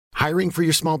Hiring for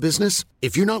your small business?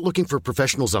 If you're not looking for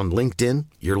professionals on LinkedIn,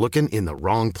 you're looking in the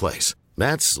wrong place.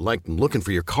 That's like looking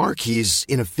for your car keys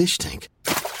in a fish tank.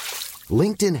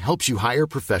 LinkedIn helps you hire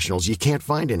professionals you can't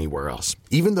find anywhere else,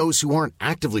 even those who aren't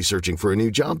actively searching for a new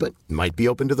job but might be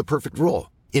open to the perfect role.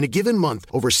 In a given month,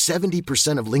 over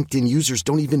 70% of LinkedIn users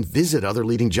don't even visit other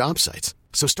leading job sites.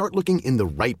 So start looking in the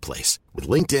right place. With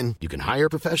LinkedIn, you can hire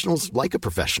professionals like a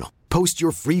professional. Post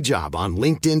your free job on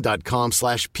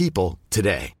linkedin.com/people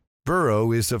today.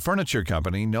 Burrow is a furniture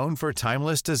company known for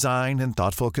timeless design and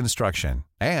thoughtful construction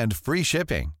and free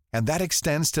shipping, and that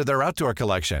extends to their outdoor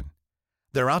collection.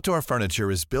 Their outdoor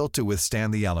furniture is built to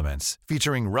withstand the elements,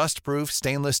 featuring rust-proof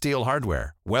stainless steel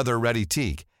hardware, weather-ready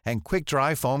teak, and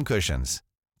quick-dry foam cushions.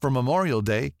 For Memorial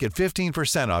Day, get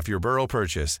 15% off your Burrow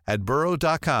purchase at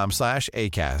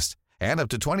burrow.com/ACAST and up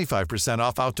to 25%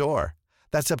 off outdoor.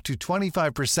 That's up to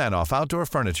 25% off outdoor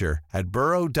furniture at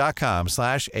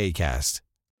burrow.com/ACAST.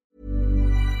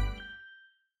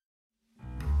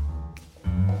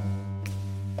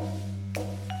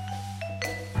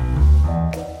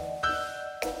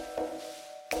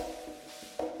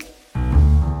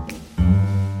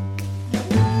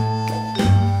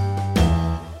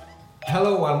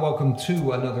 Hello and welcome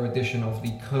to another edition of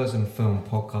the Curzon Film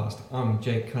Podcast. I'm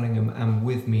Jake Cunningham, and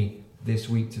with me this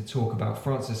week to talk about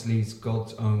Francis Lee's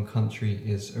God's Own Country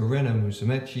is Irena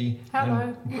Musumeci.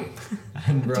 Hello.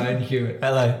 And Ryan Hewitt.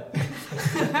 Hello.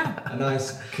 A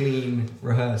nice, clean,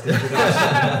 rehearsed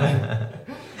introduction.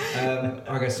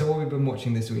 Okay, so what have we been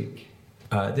watching this week?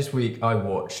 This week I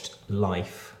watched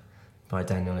Life by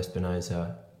Daniel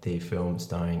Espinosa, the film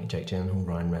starring Jake Gyllenhaal,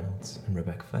 Ryan Reynolds and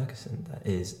Rebecca Ferguson. That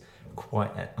is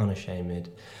quite an unashamed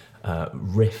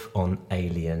riff on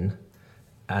Alien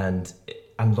and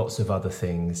lots of other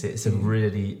things. It's a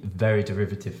really very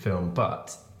derivative film,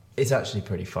 but it's actually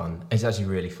pretty fun. It's actually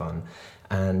really fun.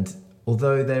 And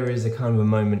although there is a kind of a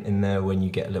moment in there when you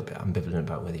get a little bit ambivalent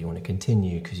about whether you want to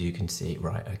continue, because you can see,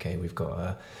 right, okay, we've got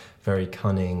a very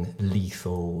cunning,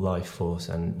 lethal life force,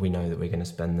 and we know that we're going to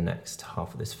spend the next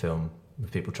half of this film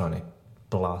with people trying to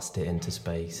blast it into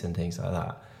space and things like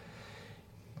that.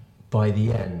 By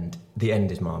the end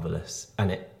is marvellous,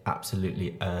 and it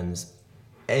absolutely earns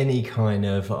any kind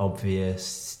of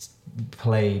obvious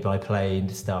play-by-play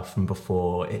stuff from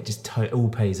before. It just all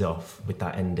pays off with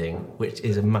that ending, which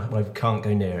is I can't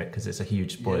go near it because it's a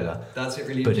huge spoiler. Yeah, that's it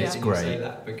really but interesting it's great. You say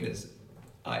that, because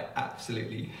I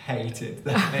absolutely hated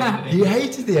that ending. You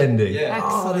hated the ending? Yeah.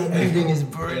 Oh, the ending is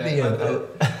brilliant. Yeah,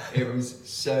 it was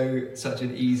such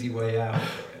an easy way out,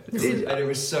 and it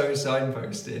was so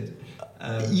signposted.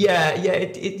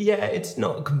 It's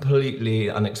not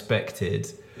completely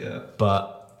unexpected. Yeah.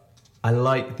 But I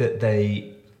like that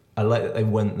they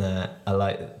went there. I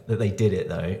like that they did it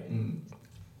though.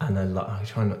 And I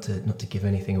try not to give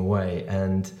anything away.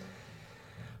 And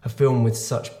a film with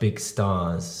such big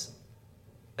stars,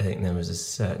 I think there was a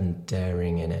certain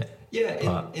daring in it.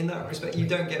 Yeah, in that respect, you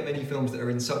don't get many films that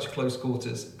are in such close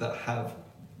quarters that have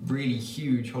really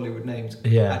huge Hollywood names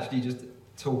actually just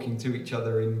talking to each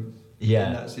other in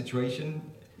that situation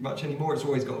much anymore. It's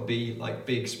always got to be like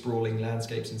big sprawling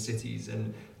landscapes and cities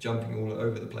and jumping all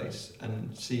over the place,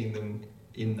 and seeing them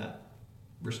in that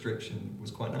restriction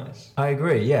was quite nice. I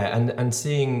agree, yeah, and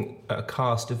seeing a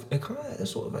cast of kind of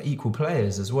sort of equal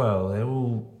players as well. They're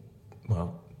all,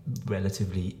 well,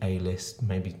 relatively A-list,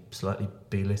 maybe slightly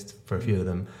B-list for a few of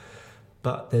them,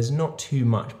 but there's not too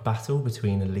much battle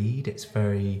between a lead. It's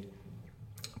very,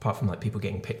 apart from like people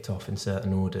getting picked off in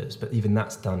certain orders, but even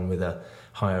that's done with a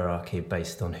hierarchy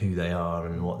based on who they are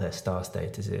and what their star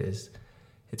status is.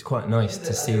 It's quite nice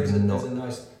to see them not... There's a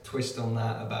nice twist on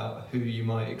that about who you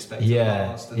might expect to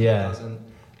last and who doesn't.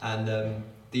 And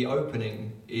the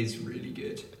opening is really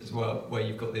good as well, where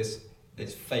you've got this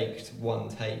faked one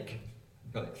take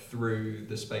like through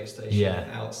the space station,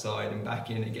 outside and back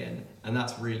in again, and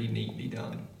that's really neatly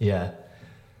done. Yeah.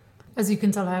 As you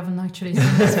can tell, I haven't actually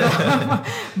seen this film.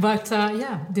 But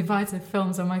divisive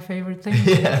films are my favourite thing.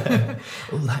 Yeah.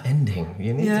 Oh, that ending.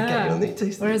 You'll need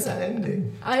to see that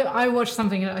ending. I watched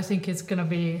something that I think is going to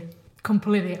be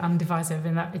completely undivisive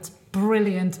in that it's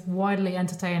brilliant, widely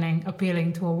entertaining,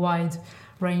 appealing to a wide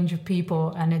range of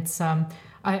people. And it's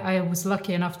I was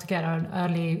lucky enough to get an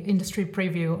early industry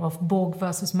preview of Borg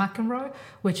versus McEnroe,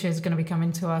 which is going to be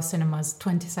coming to our cinemas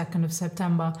 22nd of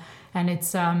September. And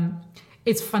it's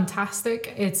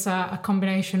fantastic. It's a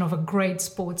combination of a great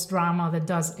sports drama that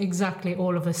does exactly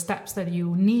all of the steps that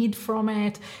you need from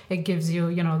it. It gives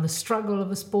you, the struggle of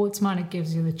a sportsman. It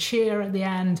gives you the cheer at the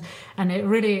end. And it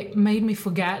really made me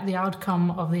forget the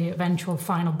outcome of the eventual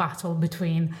final battle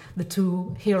between the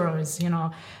two heroes,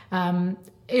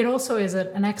 it also is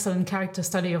an excellent character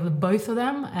study of the both of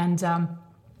them, and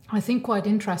I think quite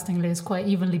interestingly, it's quite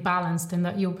evenly balanced in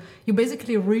that you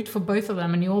basically root for both of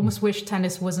them, and you almost wish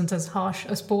tennis wasn't as harsh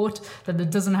a sport, that there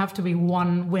doesn't have to be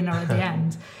one winner at the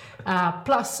end.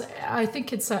 Plus, I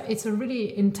think it's a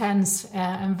really intense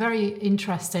and very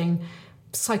interesting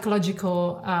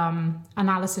psychological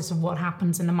analysis of what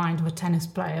happens in the mind of a tennis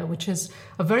player, which is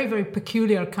a very, very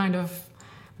peculiar kind of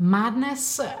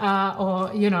madness,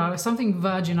 or something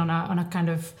verging on a kind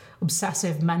of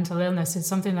obsessive mental illness. It's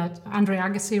something that Andre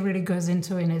Agassi really goes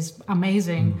into in his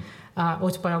amazing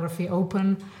autobiography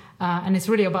Open, and it's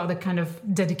really about the kind of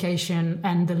dedication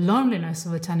and the loneliness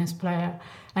of a tennis player.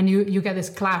 And you get this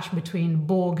clash between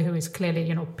Borg, who is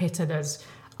clearly pitted as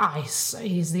ice.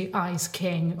 He's the ice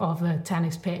king of the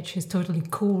tennis pitch. He's totally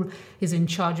cool. He's in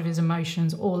charge of his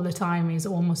emotions all the time. He's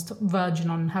almost verging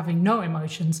on having no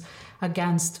emotions,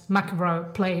 against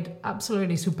McEnroe, played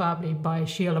absolutely superbly by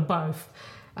Sheila Both,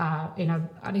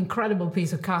 an incredible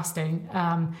piece of casting,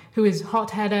 who is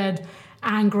hot-headed,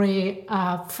 angry,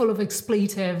 full of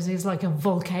expletives. He's like a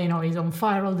volcano. He's on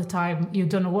fire all the time. You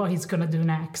don't know what he's going to do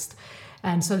next.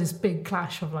 And so this big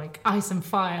clash of like ice and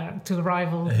fire to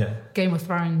rival Game of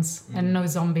Thrones, and no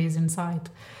zombies inside.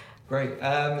 Great.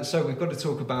 So we've got to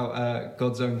talk about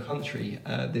God's Own Country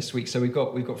this week. So we've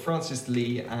got Francis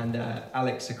Lee and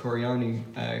Alec Secareanu,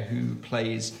 who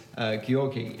plays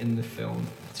Georgi in the film,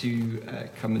 to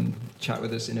come and chat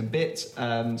with us in a bit.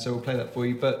 So we'll play that for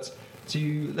you. But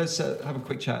let's have a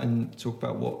quick chat and talk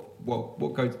about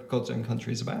what God's Own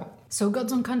Country is about. So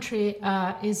God's Own Country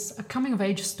is a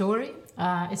coming-of-age story.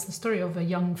 It's the story of a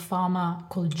young farmer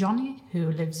called Johnny,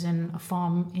 who lives in a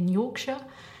farm in Yorkshire.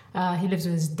 He lives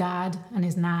with his dad and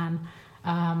his nan.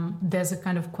 There's a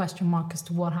kind of question mark as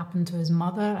to what happened to his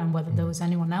mother and whether there was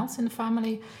anyone else in the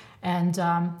family. And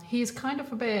he's kind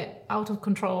of a bit out of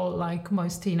control, like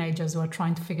most teenagers who are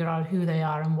trying to figure out who they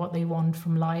are and what they want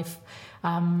from life.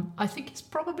 I think it's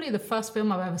probably the first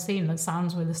film I've ever seen that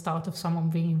sounds with the start of someone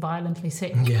being violently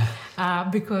sick.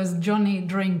 Because Johnny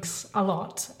drinks a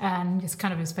lot, and it's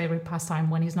kind of his favorite pastime.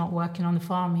 When he's not working on the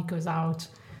farm, he goes out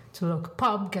to a local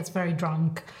pub, gets very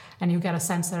drunk, and you get a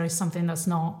sense there is something that's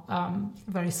not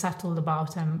very settled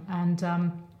about him. And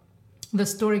the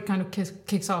story kind of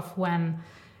kicks off when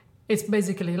it's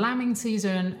basically lambing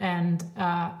season, and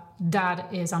dad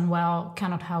is unwell,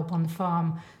 cannot help on the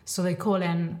farm. So they call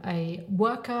in a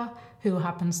worker who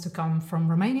happens to come from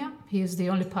Romania. He is the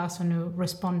only person who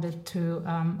responded to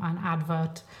an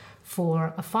advert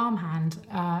for a farmhand.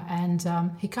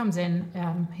 And he comes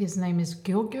in, his name is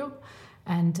Giorgio,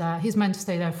 and he's meant to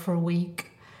stay there for a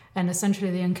week. And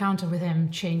essentially the encounter with him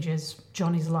changes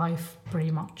Johnny's life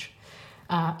pretty much.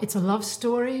 It's a love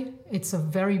story. It's a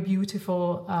very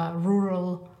beautiful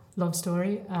rural love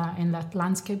story in that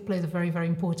landscape plays a very, very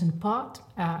important part,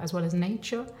 as well as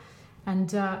nature.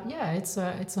 And it's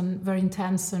a very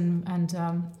intense and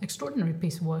extraordinary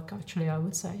piece of work, actually, I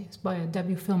would say. It's by a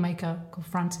debut filmmaker called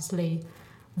Francis Lee.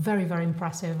 Very, very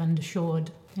impressive and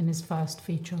assured in his first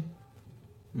feature.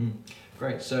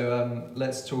 Great. So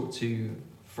let's talk to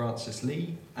Francis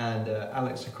Lee and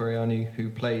Alec Secareanu, who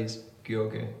plays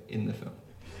Georgi in the film.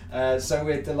 So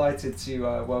we're delighted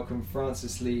to welcome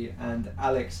Francis Lee and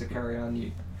Alec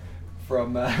Secareanu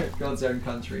from God's Own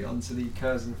Country onto the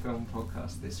Curzon Film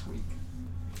Podcast this week.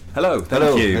 Hello,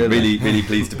 thank you. Hello. Really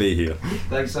pleased to be here.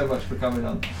 Thanks so much for coming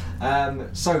on.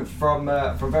 So from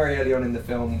very early on in the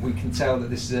film, we can tell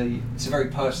that it's a very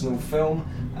personal film.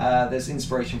 There's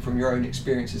inspiration from your own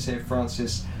experiences here,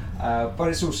 Francis. But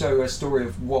it's also a story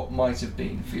of what might have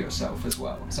been for yourself as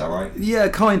well. Is that right? Yeah,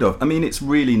 kind of. I mean, it's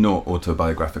really not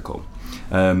autobiographical.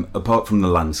 Apart from the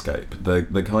landscape,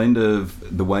 the kind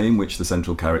of the way in which the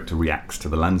central character reacts to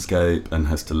the landscape and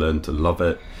has to learn to love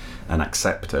it and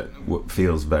accept it, what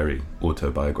feels very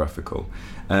autobiographical.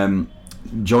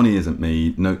 Johnny isn't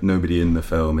me. Nobody in the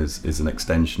film is an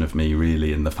extension of me,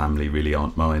 really, and the family really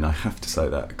aren't mine. I have to say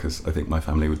that because I think my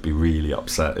family would be really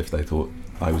upset if they thought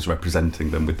I was representing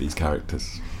them with these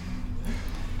characters.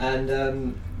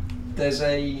 And there's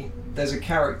a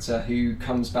character who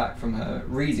comes back from her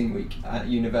reading week at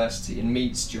university and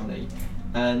meets Johnny.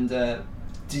 And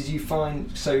did you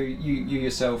find, so you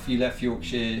yourself, you left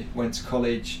Yorkshire, went to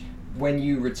college. When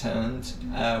you returned,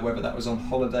 whether that was on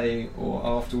holiday or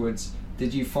afterwards,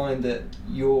 did you find that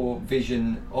your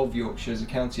vision of Yorkshire as a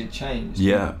county had changed?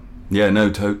 Yeah,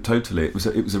 no, totally. It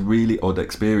was a really odd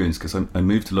experience because I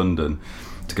moved to London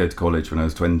to go to college when I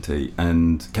was 20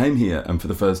 and came here, and for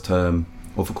the first term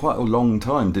or for quite a long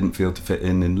time, didn't feel to fit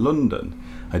in London.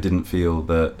 I didn't feel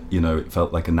that, it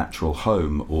felt like a natural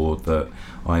home, or that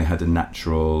I had a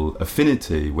natural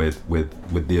affinity with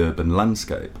the urban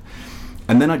landscape.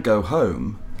 And then I'd go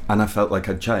home and I felt like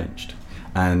I'd changed.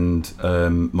 And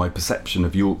my perception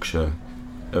of Yorkshire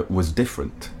was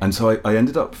different. And so I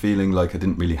ended up feeling like I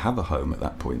didn't really have a home at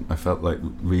that point. I felt like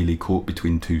really caught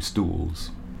between two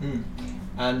stools.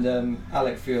 And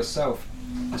Alec, for yourself,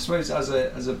 I suppose as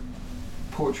a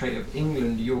portrait of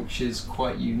England, Yorkshire's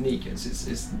quite unique.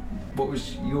 It's what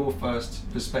was your first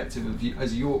perspective of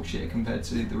as Yorkshire compared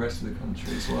to the rest of the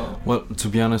country as well? Well, to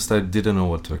be honest, I didn't know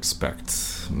what to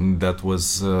expect. That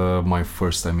was my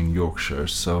first time in Yorkshire,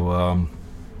 so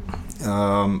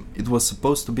it was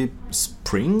supposed to be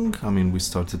spring. I mean, we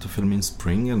started to film in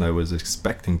spring, and I was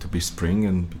expecting to be spring,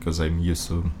 and because I'm used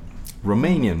to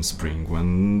Romanian spring,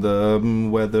 when the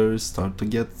weather starts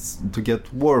to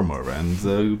get warmer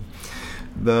and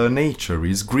the nature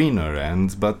is greener,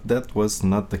 but that was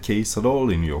not the case at all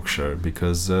in Yorkshire,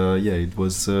 because it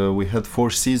was we had 4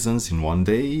 seasons in one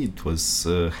day. It was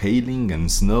hailing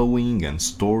and snowing and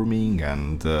storming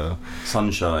and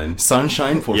sunshine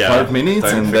for 5 minutes,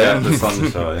 don't and forget then the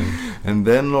sunshine. and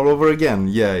then all over again.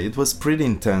 Yeah, it was pretty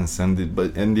intense, and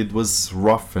it was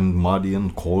rough and muddy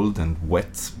and cold and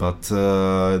wet, but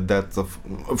that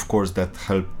of course that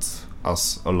helped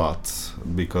us a lot,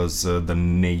 because the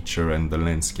nature and the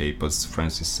landscape, as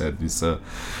Francis said, is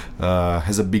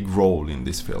has a big role in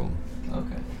this film.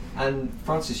 Okay. And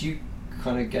Francis, you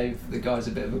kind of gave the guys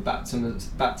a bit of a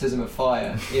baptism of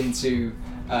fire into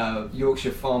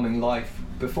Yorkshire farming life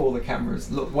before the cameras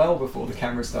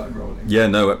started rolling. Yeah,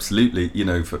 no, absolutely.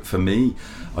 For me,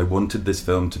 I wanted this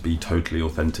film to be totally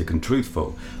authentic and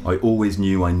truthful. I always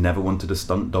knew I never wanted a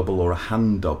stunt double or a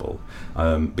hand double,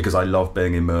 because I love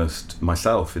being immersed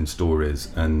myself in stories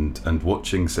and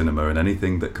watching cinema, and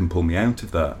anything that can pull me out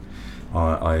of that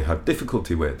I have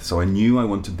difficulty with. So I knew I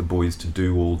wanted the boys to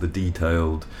do all the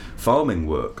detailed farming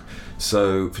work.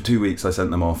 So for 2 weeks I sent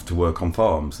them off to work on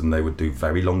farms, and they would do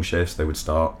very long shifts. They would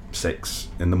start 6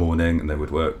 in the morning and they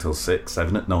would work till 6,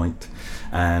 7 at night,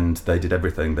 and they did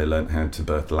everything. They learnt how to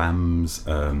birth lambs,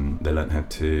 they learnt how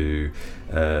to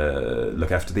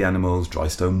look after the animals, dry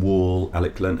stone wool.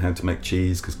 Alec learnt how to make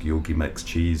cheese, because Georgi makes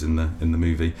cheese in the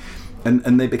movie.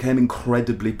 And they became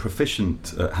incredibly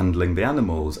proficient at handling the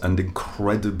animals and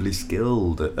incredibly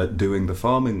skilled at doing the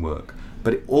farming work.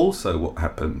 But it also, what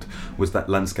happened was that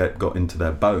landscape got into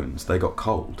their bones. They got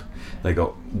cold, they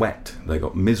got wet, they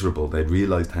got miserable. They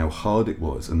realised how hard it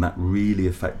was, and that really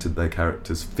affected their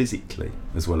characters physically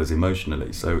as well as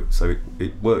emotionally. So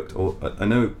it worked. I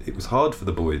know it was hard for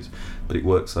the boys, but it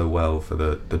worked so well for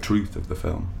the truth of the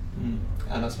film.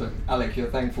 And I suppose, Alec, you're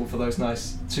thankful for those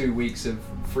nice 2 weeks of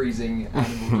freezing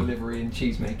animal delivery and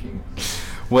cheese making.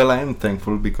 Well, I am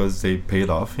thankful because they paid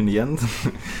off in the end.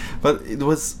 But it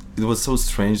was so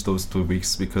strange, those 2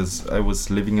 weeks, because I was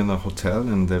living in a hotel,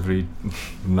 and every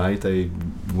night I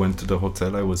went to the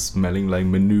hotel, I was smelling like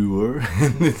manure,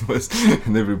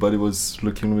 and everybody was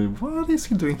looking at me, what is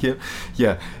he doing here?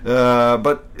 Yeah,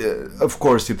 but of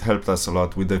course it helped us a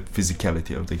lot with the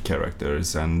physicality of the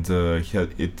characters, and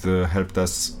it helped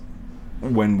us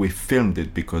when we filmed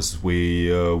it, because we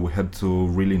had to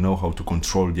really know how to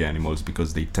control the animals,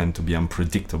 because they tend to be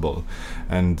unpredictable,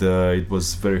 and it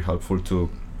was very helpful to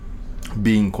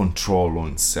be in control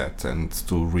on set and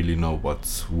to really know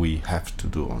what we have to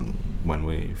do when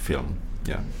we film.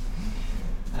 Yeah.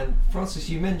 And Francis,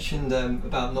 you mentioned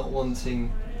about not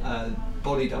wanting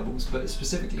body doubles, but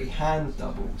specifically hand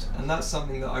doubles, and that's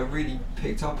something that I really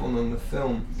picked up on the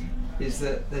film, is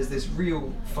that there's this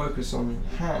real focus on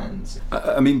hands.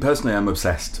 I mean, personally, I'm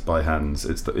obsessed by hands.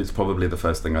 It's probably the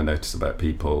first thing I notice about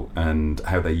people and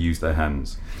how they use their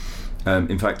hands.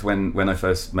 In fact, when I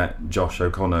first met Josh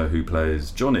O'Connor, who plays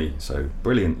Johnny so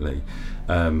brilliantly,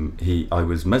 I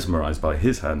was mesmerised by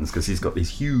his hands, because he's got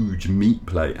these huge meat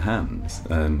plate hands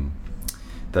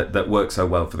that work so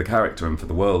well for the character and for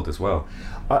the world as well.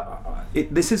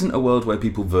 This isn't a world where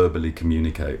people verbally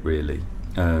communicate, really.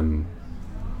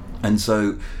 And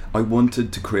so I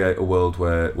wanted to create a world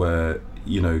where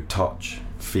touch,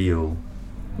 feel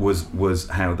was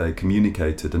how they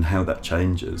communicated, and how that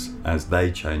changes as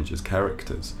they change as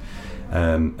characters.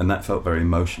 And that felt very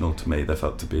emotional to me. There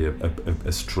felt to be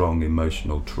a strong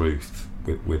emotional truth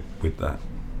with that.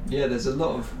 Yeah, there's a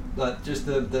lot of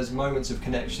there's moments of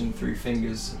connection through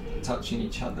fingers touching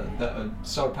each other that are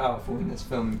so powerful in this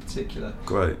film in particular.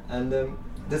 Great. And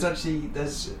there's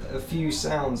a few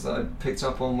sounds that I picked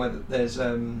up on, where there's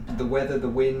the weather, the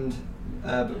wind,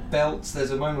 belts.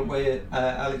 There's a moment where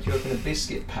Alec, you open a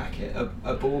biscuit packet,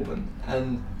 a bourbon,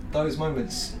 and those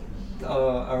moments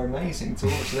are amazing to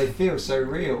watch. They feel so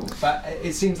real, but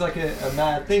it seems like a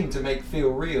mad thing to make feel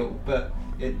real, but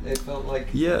it felt like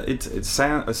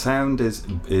sound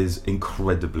is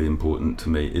incredibly important to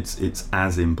me. It's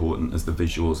as important as the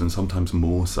visuals, and sometimes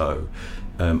more so.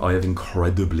 I have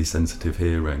incredibly sensitive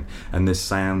hearing, and this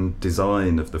sound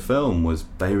design of the film was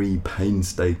very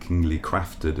painstakingly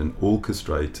crafted and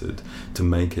orchestrated to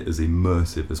make it as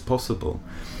immersive as possible.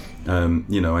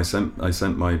 I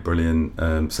sent my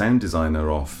brilliant sound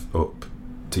designer up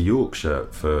to Yorkshire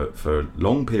for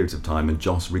long periods of time and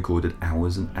just recorded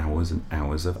hours and hours and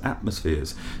hours of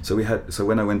atmospheres. So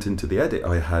when I went into the edit,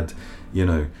 I had,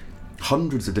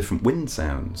 hundreds of different wind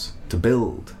sounds to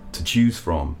build, to choose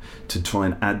from, to try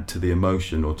and add to the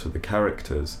emotion or to the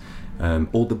characters.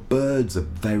 All the birds are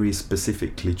very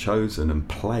specifically chosen and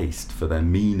placed for their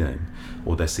meaning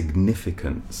or their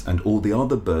significance, and all the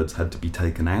other birds had to be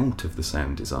taken out of the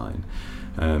sound design.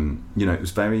 It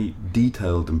was very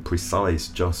detailed and precise,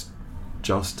 just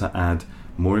to add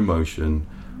more emotion,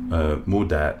 more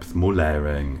depth, more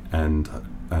layering, and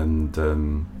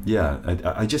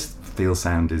I just feel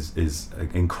sound is an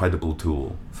incredible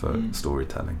tool for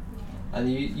storytelling.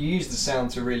 And you use the sound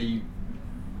to really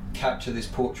capture this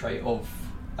portrait of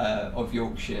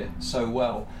Yorkshire so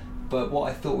well. But what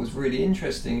I thought was really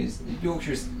interesting is that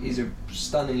Yorkshire is a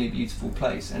stunningly beautiful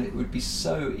place, and it would be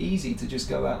so easy to just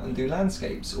go out and do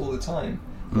landscapes all the time.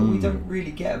 But we don't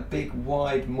really get a big,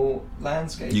 wide, more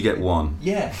landscape. You get one.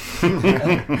 Yeah.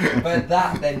 But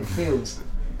that then feels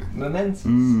momentous.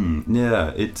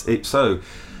 Yeah, it's so.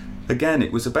 Again,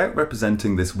 it was about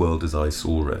representing this world as I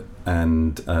saw it,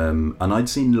 and I'd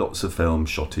seen lots of films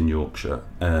shot in Yorkshire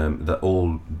that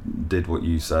all did what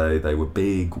you say. They were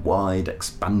big, wide,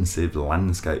 expansive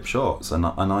landscape shots, and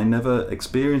I never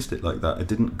experienced it like that. I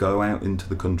didn't go out into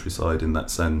the countryside in that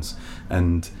sense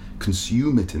and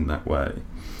consume it in that way.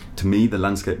 To me, the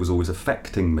landscape was always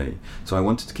affecting me, so I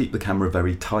wanted to keep the camera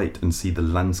very tight and see the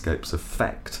landscape's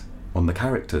effect on the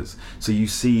characters. So you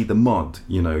see the mud,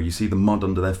 you see the mud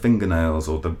under their fingernails,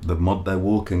 or the mud they're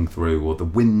walking through, or the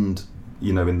wind,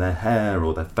 in their hair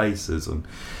or their faces, and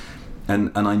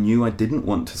I knew I didn't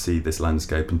want to see this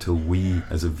landscape until we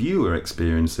as a viewer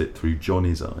experience it through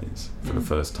Johnny's eyes for the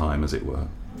first time, as it were.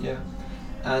 Yeah.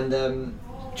 And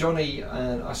Johnny,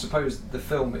 I suppose the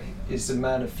film is a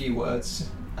man of few words,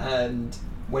 and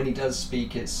when he does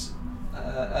speak, it's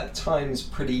at times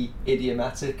pretty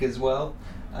idiomatic as well.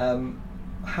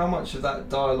 How much of that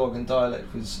dialogue and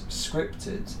dialect was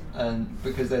scripted? And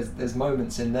because there's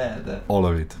moments in there that all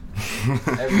of it.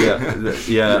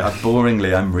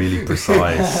 Boringly, I'm really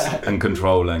precise and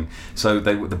controlling. So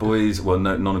the boys, well,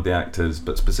 no, none of the actors,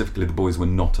 but specifically the boys, were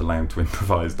not allowed to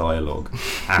improvise dialogue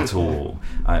at all.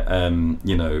 I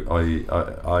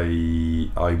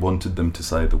wanted them to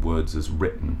say the words as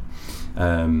written,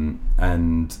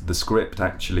 and the script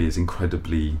actually is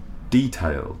incredibly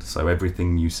detailed, so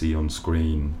everything you see on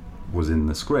screen was in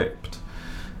the script,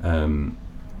 and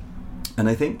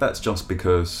I think that's just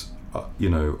because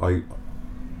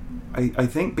I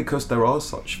think because there are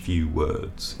such few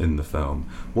words in the film,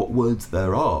 what words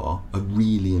there are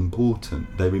really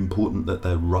important. They're important that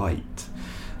they're right,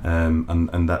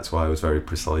 and that's why I was very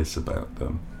precise about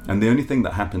them. And the only thing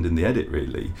that happened in the edit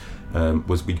really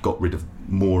was we got rid of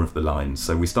more of the lines.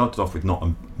 So we started off with not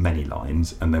many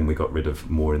lines, and then we got rid of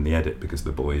more in the edit because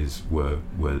the boys were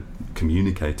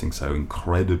communicating so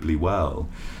incredibly well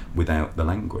without the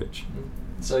language.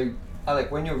 So,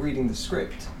 Alec, when you're reading the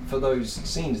script for those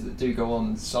scenes that do go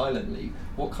on silently,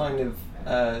 what kind of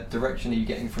direction are you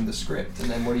getting from the script, and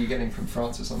then what are you getting from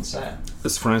Francis on set?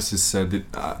 As Francis said,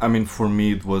 for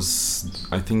me it was,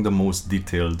 I think, the most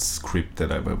detailed script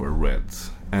that I've ever read,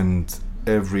 and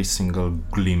every single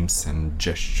glimpse and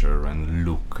gesture and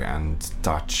look and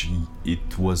touch,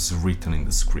 it was written in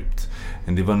the script.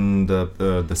 And even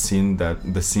the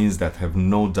scenes that have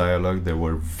no dialogue, they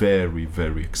were very,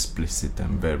 very explicit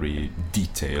and very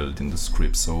detailed in the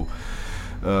script. So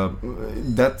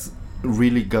that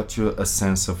really got you a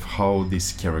sense of how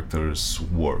these characters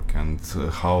work, and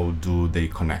how do they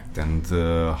connect, and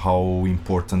how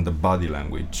important the body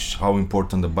language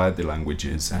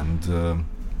is, and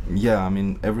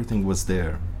everything was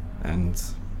there, and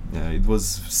it was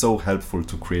so helpful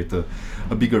to create a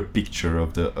bigger picture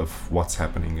of what's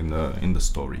happening in the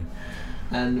story.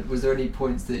 And was there any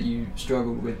points that you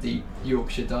struggled with the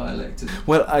Yorkshire dialect?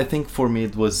 Well, I think for me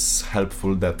it was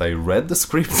helpful that I read the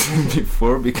script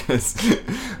before, because it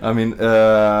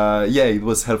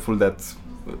was helpful that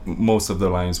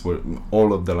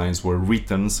all of the lines were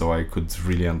written, so I could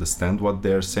really understand what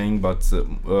they're saying. But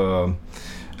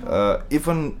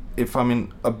even if I'm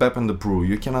in a Bep and the Brew,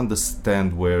 you can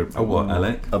understand where... A what,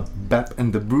 Alec? A Bep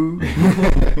and the Brew.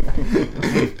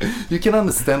 You can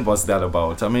understand what's that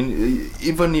about. I mean,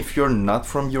 even if you're not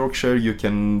from Yorkshire, you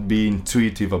can be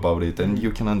intuitive about it and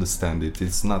you can understand it.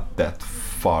 It's not that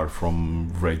far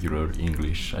from regular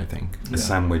English, I think. A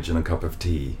sandwich and a cup of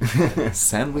tea.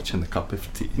 Sandwich and a cup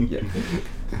of tea. Yeah.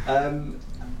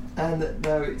 And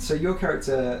now, so your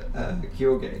character,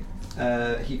 Georgi,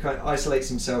 he kind of isolates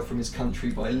himself from his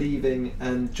country by leaving,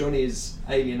 and Johnny is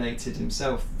alienated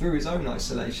himself through his own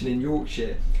isolation in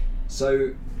Yorkshire.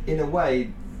 So, in a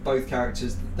way, both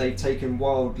characters, they've taken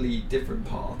wildly different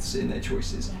paths in their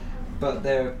choices, but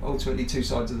they're ultimately two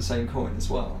sides of the same coin as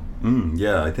well.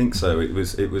 Yeah, I think so. It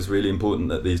was really important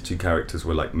that these two characters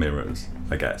were like mirrors,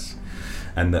 I guess,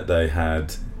 and that they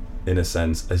had, in a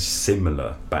sense, a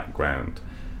similar background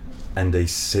and a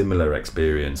similar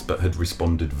experience, but had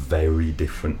responded very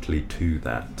differently to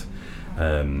that.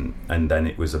 And then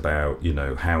it was about, you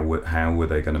know, how were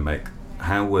they going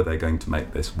to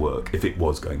make this work, if it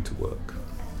was going to work.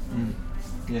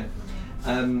 Yeah.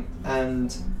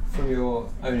 And from your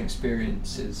own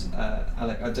experiences,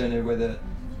 Alec, I don't know whether,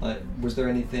 was there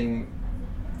anything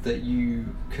that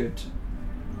you could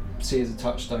see as a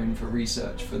touchstone for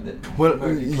research for the...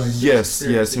 Well, yes.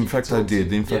 In fact, I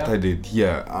did.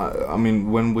 Yeah. I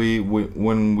mean, when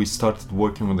we started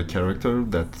working on the character,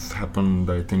 that happened,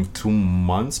 I think, 2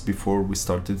 months before we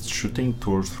started shooting,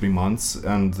 2 or 3 months,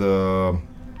 and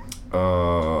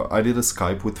I did a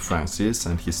Skype with Francis,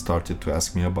 and he started to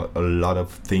ask me about a lot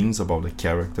of things about the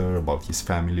character, about his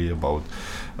family, about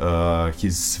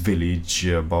his village,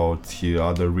 about his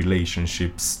other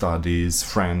relationships, studies,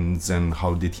 friends, and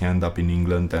how did he end up in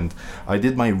England. And I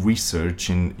did my research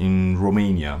in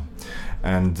Romania.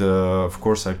 And of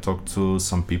course, I talked to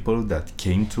some people that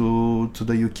came to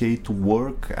the UK to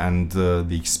work, and the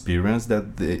experiences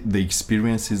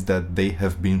that they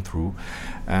have been through,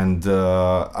 and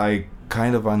I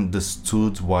kind of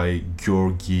understood why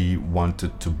Georgi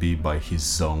wanted to be by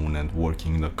his own and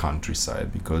working in the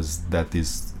countryside, because that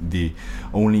is the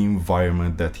only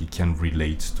environment that he can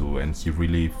relate to and he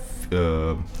really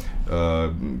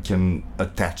can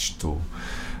attach to.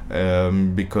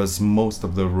 Because most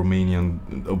of the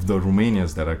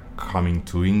Romanians that are coming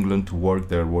to England to work,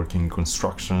 they're working in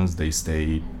constructions. They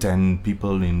stay 10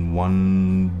 people in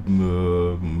one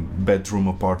bedroom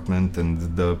apartment,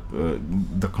 and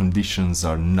the conditions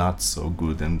are not so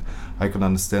good. And I can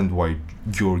understand why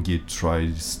Georgi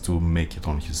tries to make it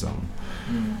on his own.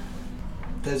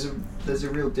 There's a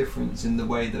real difference in the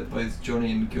way that both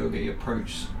Johnny and Georgi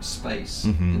approach space.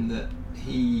 In that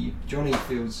Johnny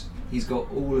feels he's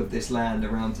got all of this land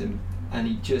around him, and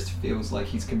he just feels like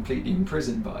he's completely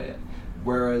imprisoned by it.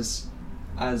 Whereas,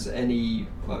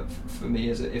 for me,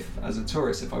 as a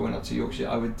tourist, if I went up to Yorkshire,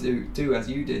 I would do as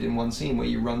you did in one scene where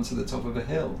you run to the top of a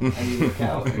hill and you look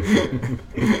out.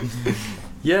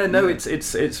 Yeah, no,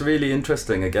 it's really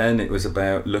interesting. Again, it was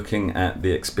about looking at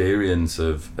the experience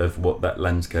of what that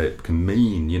landscape can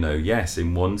mean. You know, yes,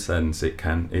 in one sense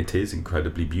it is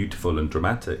incredibly beautiful and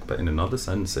dramatic, but in another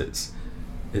sense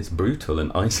it's brutal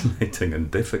and isolating and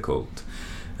difficult.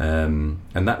 And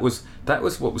that was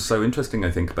what was so interesting, I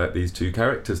think, about these two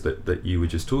characters that you were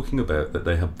just talking about, that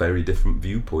they have very different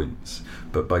viewpoints,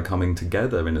 but by coming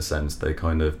together, in a sense, they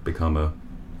kind of become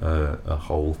a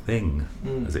whole thing,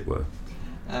 as it were.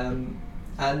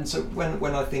 And so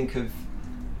when I think of,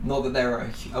 not that there are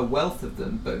a wealth of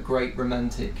them, but great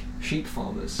romantic sheep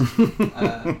farmers.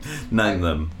 Name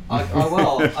them. I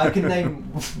can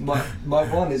name my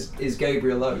one is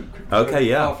Gabriel Oak. Okay,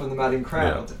 yeah. Far from the Madding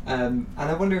Crowd. Yeah. And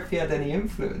I wonder if he had any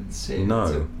influence here.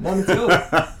 No. None at all.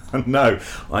 No.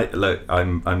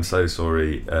 I'm so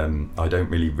sorry. I don't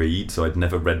really read, so I'd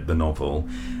never read the novel,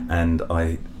 and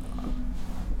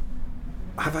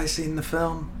have I seen the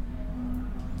film?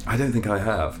 I don't think I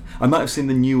have. I might have seen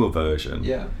the newer version.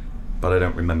 Yeah. But I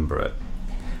don't remember it.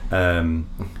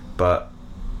 But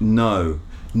no,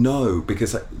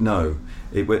 because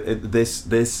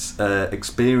this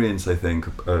experience, I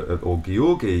think, or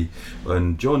Georgi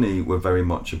and Johnny were very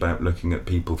much about looking at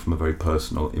people from a very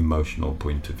personal, emotional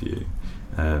point of view.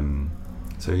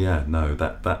 So yeah, no,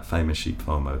 that famous sheep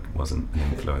farmer wasn't an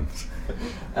influence.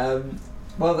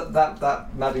 Well,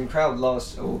 that Madding Crowd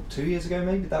 2 years ago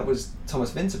maybe, that was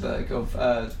Thomas Vinterberg of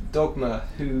Dogma,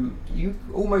 who you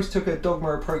almost took a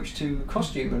Dogma approach to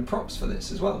costume and props for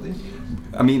this as well, didn't you?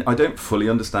 I mean, I don't fully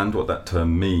understand what that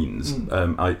term means.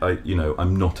 I'm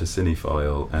not a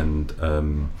cinephile,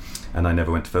 and I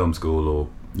never went to film school or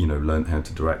learned how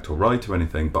to direct or write or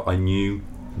anything, but I knew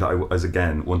that I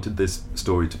wanted this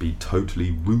story to be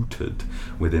totally rooted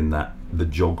within that the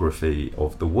geography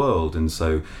of the world. And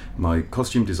so my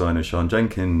costume designer Sian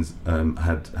Jenkins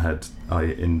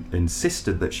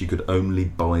insisted that she could only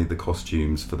buy the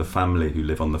costumes for the family who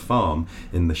live on the farm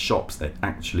in the shops they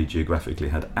actually geographically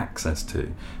had access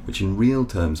to, which in real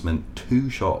terms meant 2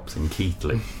 shops in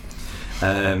Keighley.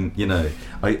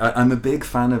 I'm a big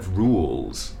fan of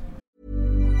rules.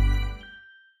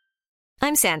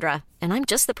 I'm Sandra, and I'm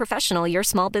just the professional your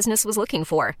small business was looking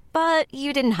for. But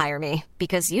you didn't hire me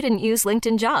because you didn't use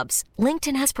LinkedIn Jobs.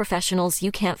 LinkedIn has professionals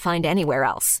you can't find anywhere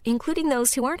else, including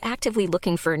those who aren't actively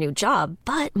looking for a new job,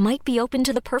 but might be open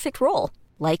to the perfect role,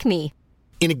 like me.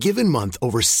 In a given month,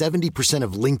 over 70%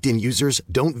 of LinkedIn users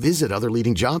don't visit other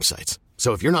leading job sites.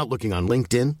 So if you're not looking on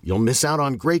LinkedIn, you'll miss out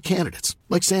on great candidates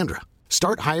like Sandra.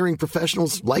 Start hiring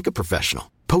professionals like a professional.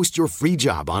 Post your free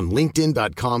job on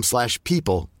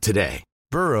linkedin.com/people today.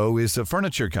 Burrow is a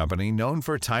furniture company known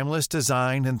for timeless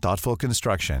design and thoughtful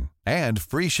construction, and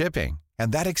free shipping,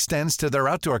 and that extends to their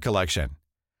outdoor collection.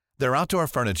 Their outdoor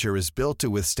furniture is built to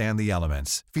withstand the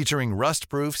elements, featuring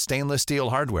rust-proof stainless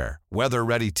steel hardware,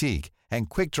 weather-ready teak, and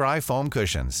quick-dry foam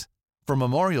cushions. For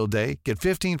Memorial Day, get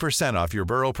 15% off your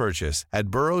Burrow purchase at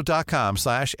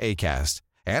burrow.com/acast,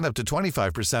 and up to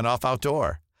 25% off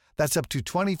outdoor. That's up to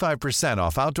 25%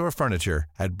 off outdoor furniture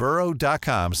at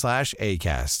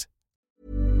burrow.com/acast.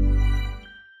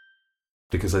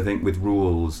 Because I think with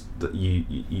rules that you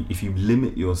if you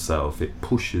limit yourself, it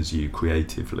pushes you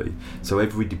creatively. So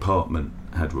every department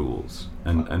had rules,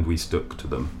 and we stuck to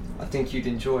them. I think you'd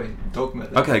enjoy Dogma.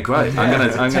 Okay, great.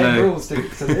 I'm 10 gonna rules to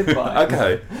live by.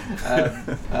 Okay.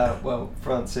 Well,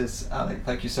 Francis, Alec,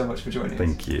 thank you so much for joining us.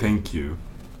 Thank you.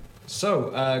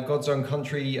 So, God's Own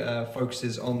Country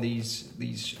focuses on these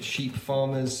sheep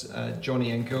farmers,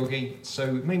 Johnny and Georgi.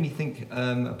 So it made me think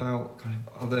about kind of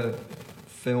other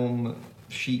film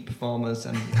sheep farmers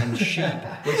and sheep,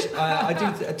 which I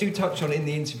do touch on in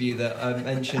the interview that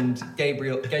mentioned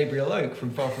Gabriel Oak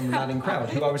from Far From the Madding Crowd,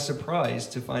 who I was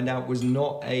surprised to find out was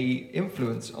not a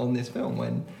influence on this film,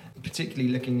 when particularly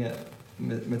looking at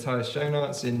Matthias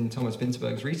Schoenaerts in Thomas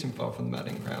Vinterberg's recent Far From the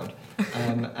Madding Crowd,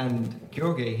 and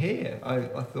Georgi here.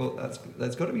 I thought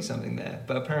there's got to be something there,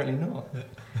 but apparently not.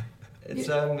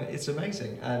 It's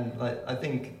amazing, and I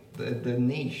think the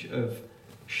niche of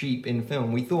sheep in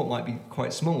film we thought might be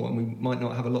quite small and we might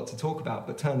not have a lot to talk about,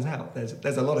 but turns out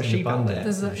there's a lot of sheep out there.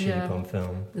 There's sheep on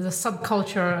film. There's a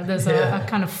subculture, there's a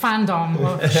kind of fandom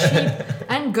of sheep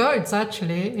and goats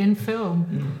actually in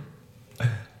film.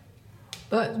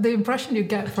 But the impression you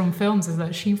get from films is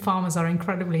that sheep farmers are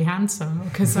incredibly handsome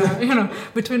because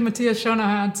between Matthias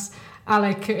Schoenaerts,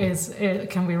 Alec is,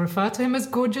 can we refer to him as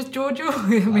Gorgeous Giorgio?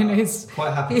 I mean, he's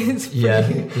quite happy. He's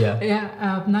pretty,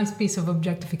 nice piece of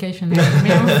objectification there for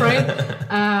me, I'm afraid.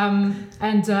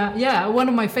 One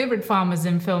of my favorite farmers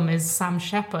in film is Sam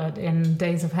Shepard in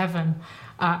Days of Heaven.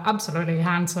 Absolutely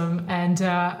handsome, and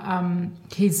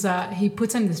he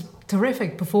puts in this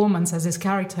terrific performance as his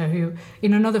character, who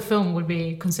in another film would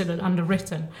be considered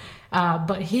underwritten.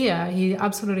 But here, he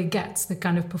absolutely gets the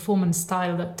kind of performance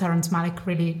style that Terrence Malick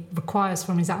really requires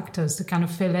from his actors to kind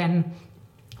of fill in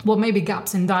what may be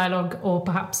gaps in dialogue, or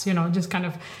perhaps, just kind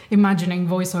of imagining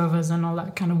voiceovers and all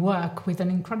that kind of work, with an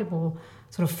incredible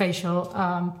sort of facial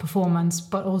performance,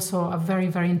 but also a very,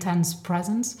 very intense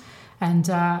presence. And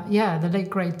the late,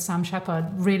 great Sam Shepard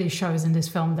really shows in this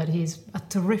film that he's a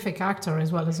terrific actor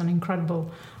as well as an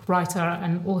incredible writer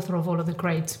and author of all of the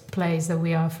great plays that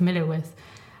we are familiar with.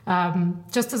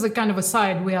 Just as a kind of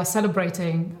aside, we are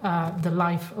celebrating the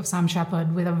life of Sam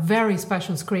Shepard with a very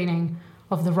special screening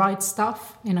of The Right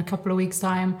Stuff in a couple of weeks'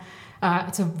 time.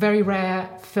 It's a very rare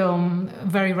film,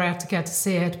 very rare to get to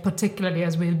see it, particularly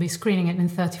as we'll be screening it in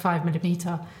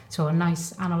 35mm, so a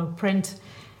nice analog print.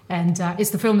 And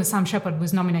it's the film that Sam Shepard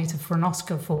was nominated for an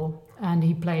Oscar for, and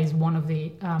he plays one of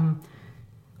the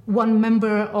one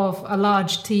member of a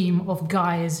large team of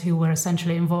guys who were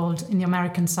essentially involved in the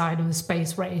American side of the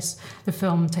space race. The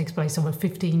film takes place over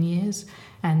 15 years,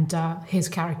 and his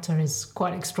character is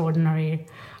quite extraordinary,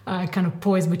 kind of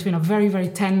poised between a very, very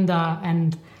tender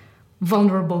and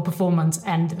vulnerable performance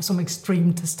and some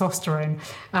extreme testosterone.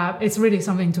 It's really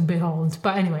something to behold.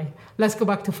 But anyway, let's go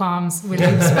back to farms. We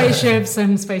leave spaceships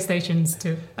and space stations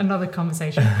to another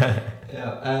conversation.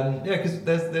 Because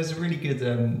there's a really good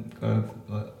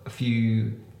a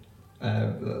few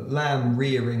lamb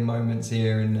rearing moments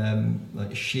here, and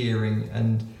like shearing.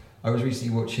 And I was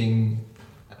recently watching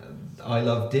I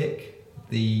Love The Dick,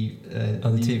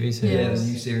 TV series. Yeah, the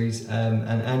new series.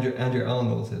 And Andrew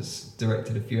Arnold has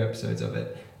directed a few episodes of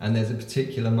it. And there's a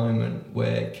particular moment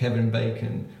where Kevin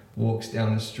Bacon walks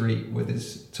down the street with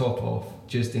his top off,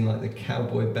 just in like the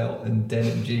cowboy belt and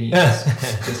denim jeans,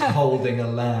 just holding a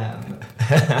lamb.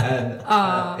 And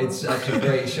it's such a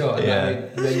great shot.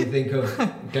 And then you think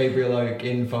of Gabriel Oak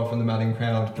in Far From the Madding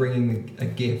Crowd bringing a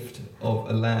gift of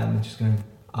a lamb and just going,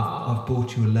 I've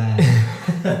bought you a lamb.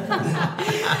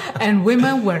 And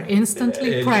women were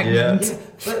instantly pregnant. Yeah.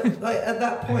 But like, at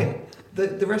that point,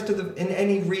 the rest of in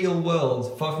any real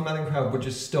world, Far From Madding Crowd would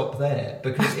just stop there.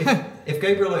 Because if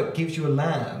Gabriel Oak gives you a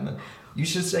lamb, you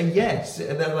should say yes.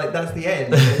 And then that's the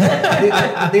end.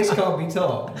 This can't be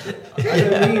topped. I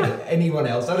don't need anyone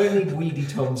else. I don't need Weedy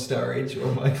Tom Sturridge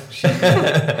or Michael Sheen.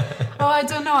 Oh, I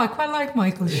don't know. I quite like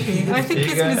Michael Sheen. I think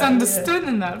he's misunderstood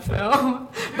in that film.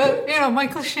 But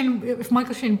Michael Sheen. If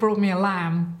Michael Sheen brought me a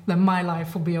lamb, then my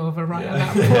life would be over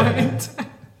at that point.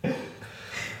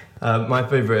 My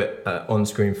favourite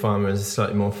on-screen farmer is a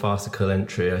slightly more farcical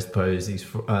entry, I suppose. He's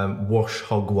Wash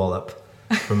Hogwallop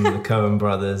from the Coen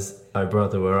brothers. Oh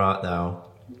Brother, Where Art Thou?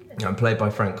 Played by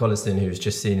Frank Colliston, who was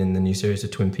just seen in the new series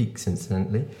of Twin Peaks,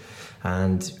 incidentally.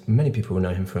 And many people will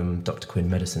know him from Dr. Quinn,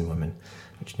 Medicine Woman,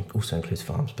 which also includes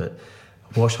farms. But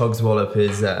Wash Hogwallop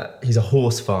he's a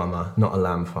horse farmer, not a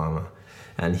lamb farmer.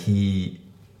 And he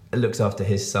looks after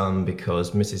his son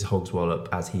because Mrs. Hogswallop,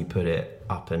 as he put it,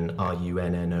 up and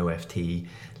RUNNOFT,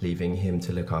 leaving him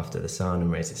to look after the son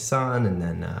and raise his son. And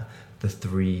then the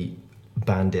three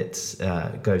bandits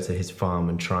go to his farm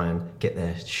and try and get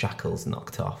their shackles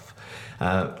knocked off.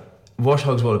 Wash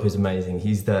Hogswallop is amazing.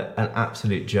 He's an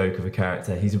absolute joke of a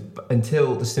character.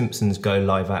 Until The Simpsons go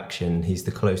live action, he's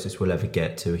the closest we'll ever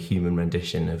get to a human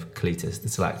rendition of Cletus, the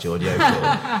slack-jawed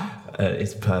yokel.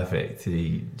 It's perfect.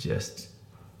 He just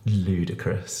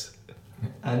ludicrous.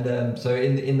 And so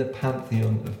in the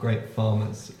pantheon of great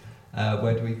farmers,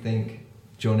 where do we think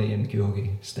Johnny and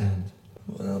Georgie stand?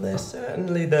 Well, they're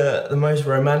certainly the most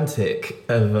romantic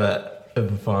of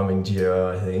a farming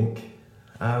duo, I think.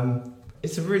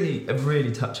 It's a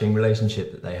really touching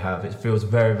relationship that they have. It feels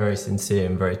very, very sincere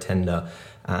and very tender,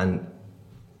 and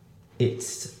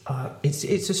it's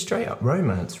a straight up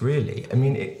romance, really. I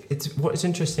mean, it's what's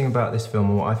interesting about this film,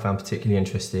 and what I found particularly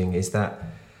interesting, is that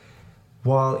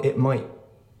while it might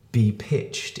be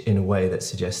pitched in a way that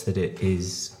suggests that it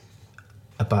is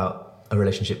about a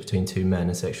relationship between two men,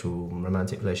 a sexual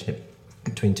romantic relationship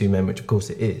between two men, which of course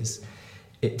it is,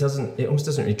 it almost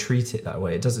doesn't really treat it that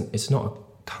way. It's not a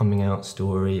coming out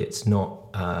story. It's not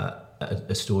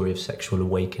a story of sexual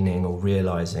awakening or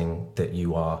realizing that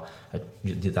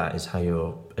that is how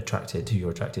you're attracted, who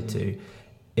you're attracted to.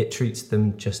 It treats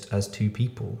them just as two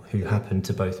people who happen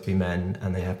to both be men,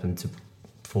 and they happen to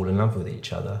fall in love with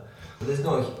each other. But there's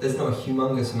not a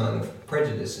humongous amount of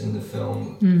prejudice in the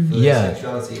film for their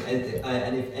sexuality,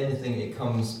 and if anything, it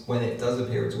comes, when it does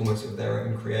appear, it's almost of their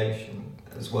own creation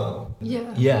as well.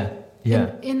 Yeah.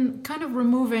 In kind of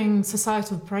removing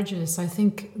societal prejudice, I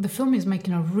think the film is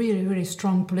making a really, really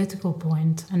strong political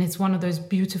point, and it's one of those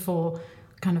beautiful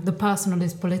kind of the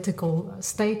personalist political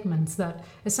statements that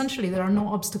essentially there are no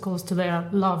obstacles to their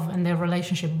love and their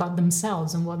relationship but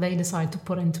themselves and what they decide to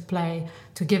put into play,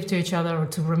 to give to each other or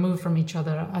to remove from each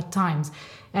other at times.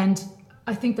 And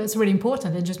I think that's really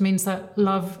important. It just means that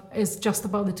love is just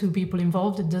about the two people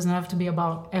involved. It doesn't have to be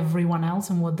about everyone else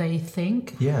and what they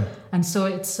think. Yeah. And so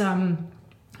it's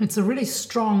a really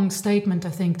strong statement,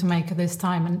 I think, to make at this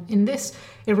time. And in this,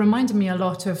 it reminded me a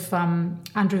lot of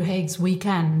Andrew Haig's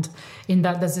Weekend, in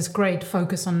that there's this great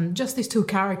focus on just these two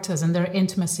characters and their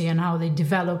intimacy and how they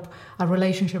develop a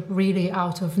relationship really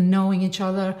out of knowing each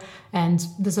other. And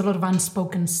there's a lot of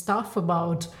unspoken stuff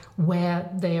about where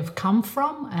they have come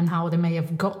from and how they may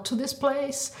have got to this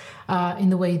place, in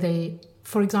the way they,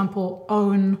 for example,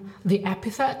 own the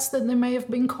epithets that they may have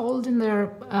been called in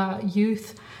their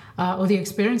youth, or the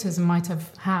experiences they might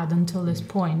have had until this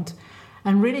point.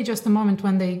 And really just the moment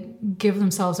when they give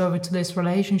themselves over to this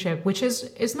relationship, which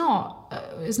is not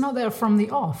there from the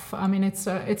off. I mean,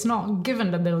 it's not given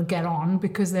that they'll get on,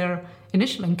 because their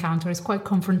initial encounter is quite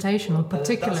confrontational,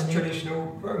 particularly. That's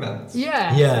traditional romance.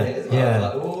 Yeah.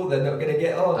 Like, oh, they're not going to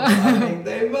get on. I think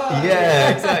they might. Yeah,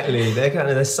 exactly. They're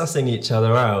sussing each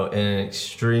other out in an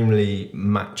extremely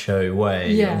macho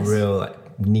way. Yes. Real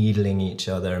needling each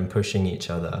other and pushing each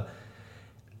other.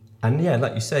 And yeah,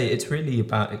 like you say, it's really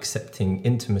about accepting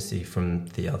intimacy from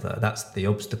the other. That's the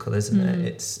obstacle, isn't it?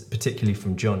 It's particularly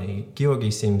from Johnny.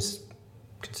 Georgie seems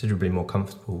considerably more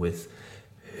comfortable with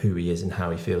who he is and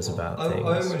how he feels about things.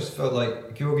 I almost felt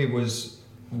like Georgie was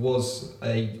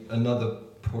another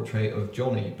portrait of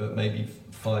Johnny, but maybe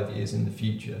 5 years in the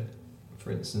future, for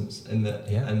instance, and that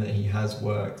he has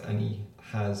worked and he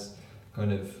has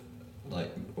kind of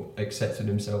accepted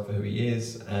himself for who he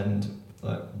is, and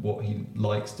like what he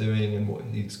likes doing and what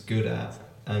he's good at,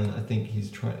 and I think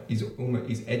he's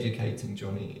educating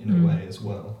Johnny in a way as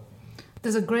well.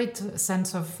 There's a great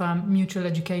sense of mutual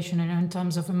education in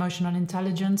terms of emotional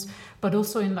intelligence, but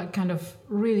also in that kind of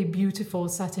really beautiful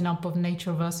setting up of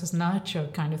nature versus nurture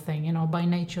kind of thing. You know, by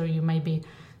nature you may be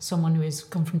someone who is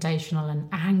confrontational and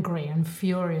angry and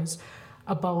furious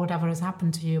about whatever has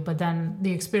happened to you, but then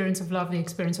the experience of love, the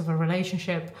experience of a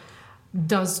relationship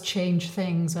does change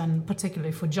things, and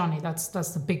particularly for Johnny, that's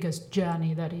the biggest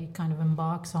journey that he kind of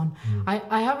embarks on.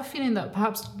 I have a feeling that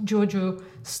perhaps Giorgio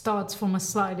starts from a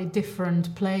slightly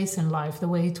different place in life, the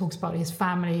way he talks about his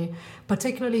family,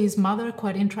 particularly his mother,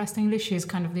 quite interestingly. She's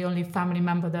kind of the only family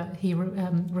member that he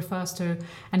refers to,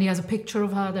 and he has a picture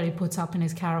of her that he puts up in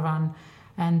his caravan,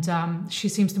 and she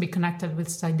seems to be connected with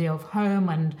this idea of home,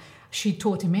 and she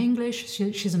taught him English.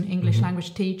 She's an English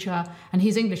language teacher, and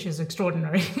his English is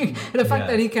extraordinary. The fact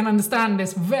that he can understand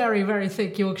this very, very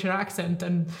thick Yorkshire accent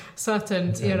and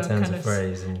certain, kind of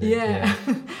phrase.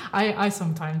 I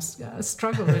sometimes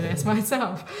struggle with this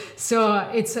myself. So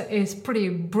it's pretty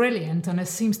brilliant, and it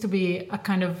seems to be a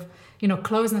kind of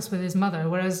closeness with his mother.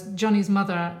 Whereas Johnny's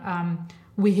mother,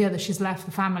 we hear that she's left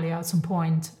the family at some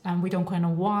point, and we don't quite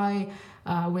know why.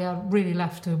 We are really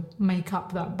left to make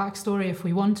up that backstory if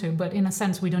we want to, but in a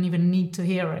sense we don't even need to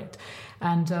hear it.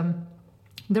 And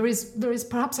there is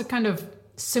perhaps a kind of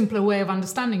simpler way of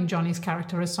understanding Johnny's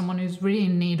character as someone who's really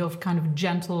in need of kind of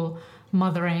gentle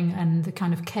mothering and the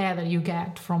kind of care that you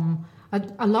get from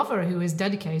a lover who is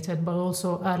dedicated, but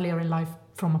also earlier in life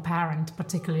from a parent,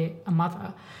 particularly a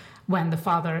mother. When the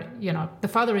father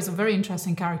is a very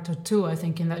interesting character too, I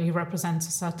think, in that he represents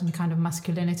a certain kind of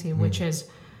masculinity, which is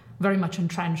very much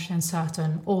entrenched in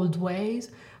certain old ways,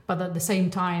 but at the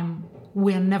same time,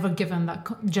 we're never given that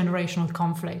generational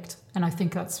conflict. And I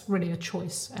think that's really a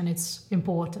choice, and it's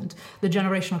important. The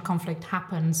generational conflict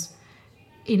happens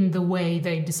in the way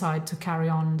they decide to carry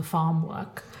on the farm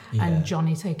work, and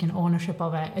Johnny taking ownership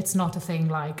of it. It's not a thing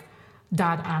like,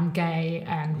 Dad, I'm gay,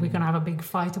 and we're going to have a big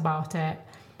fight about it.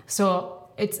 So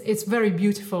it's very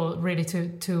beautiful, really,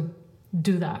 to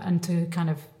do that and to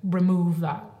kind of remove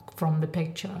that from the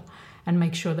picture and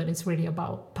make sure that it's really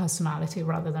about personality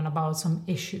rather than about some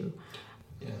issue.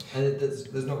 Yeah, and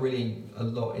there's not really a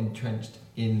lot entrenched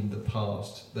in the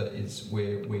past that is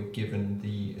we're given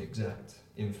the exact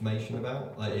information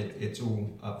about. Like it's all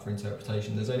up for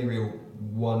interpretation. There's only real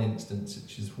one instance,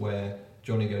 which is where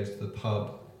Johnny goes to the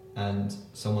pub and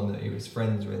someone that he was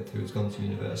friends with, who has gone to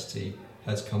university,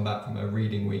 has come back from a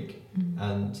reading week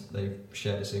and they've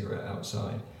shared a cigarette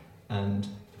outside, and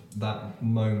that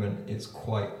moment, it's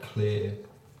quite clear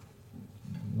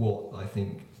what I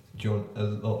think a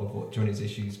lot of what Johnny's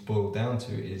issues boil down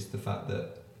to is the fact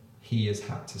that he has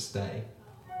had to stay.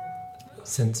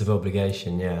 Sense of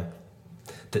obligation,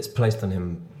 that's placed on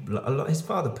him. A lot. His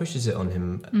father pushes it on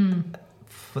him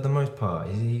for the most part.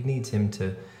 He needs him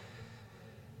to.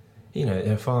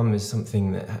 A farm is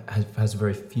something that has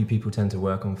very few people tend to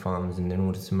work on farms, and in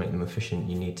order to make them efficient,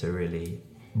 you need to really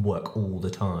work all the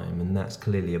time, and that's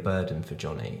clearly a burden for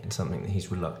Johnny and something that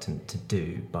he's reluctant to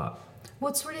do. But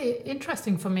what's really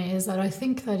interesting for me is that I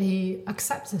think that he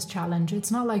accepts this challenge. It's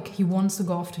not like he wants to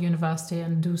go off to university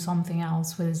and do something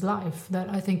else with his life. That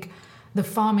I think the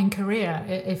farming career,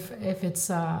 if it's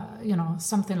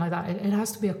something like that, it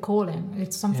has to be a calling.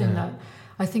 It's something that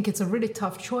I think it's a really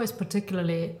tough choice,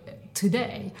 particularly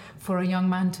today, for a young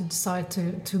man to decide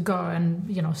to go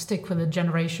and stick with a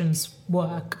generation's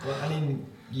work. Well, and in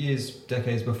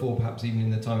decades before, perhaps even in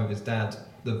the time of his dad,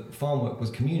 the farm work was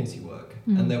community work,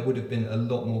 and there would have been a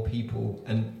lot more people,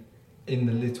 and in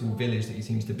the little village that he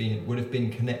seems to be in, would have been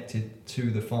connected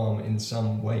to the farm in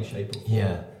some way, shape or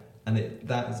form. And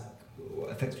that has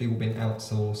effectively all been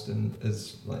outsourced, and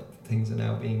as like things are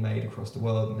now being made across the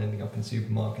world and ending up in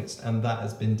supermarkets, and that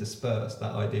has been dispersed,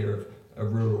 that idea of a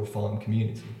rural farm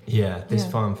community. This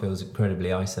farm feels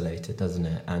incredibly isolated, doesn't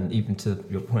it? And even to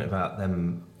your point about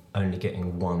them only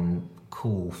getting one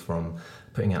call from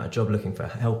putting out a job looking for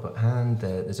help at hand,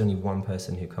 there's only one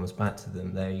person who comes back to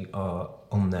them. They are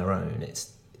on their own.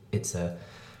 It's a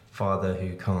father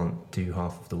who can't do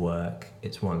half of the work.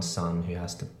 It's one son who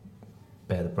has to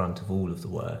bear the brunt of all of the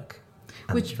work,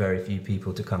 and which very few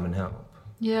people to come and help.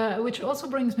 Yeah, which also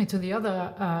brings me to the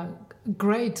other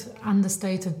great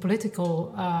understated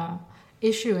political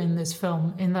issue in this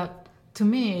film, in that, to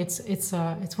me,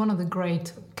 it's one of the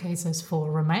great cases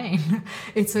for Remain.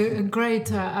 It's a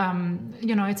great,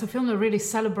 it's a film that really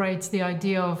celebrates the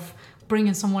idea of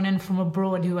bringing someone in from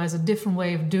abroad who has a different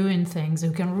way of doing things,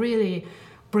 who can really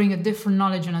bring a different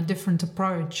knowledge and a different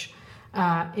approach.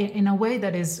 in a way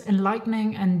that is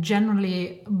enlightening and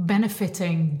generally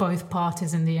benefiting both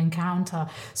parties in the encounter.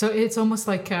 So it's almost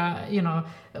like,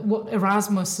 what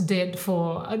Erasmus did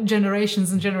for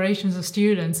generations and generations of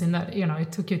students, in that,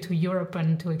 it took you to Europe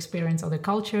and to experience other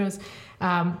cultures.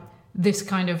 This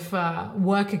kind of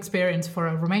work experience for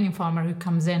a Romanian farmer who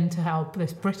comes in to help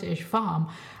this British farm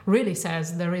really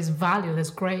says there is value, there's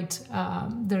great,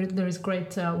 there is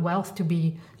great wealth to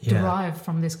be derived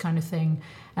from this kind of thing.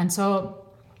 And so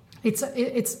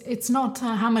it's not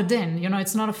hammered in,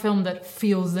 it's not a film that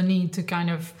feels the need to kind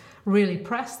of really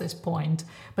press this point,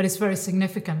 but it's very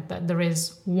significant that there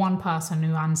is one person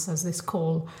who answers this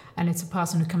call, and it's a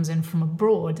person who comes in from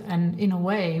abroad. And in a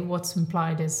way, what's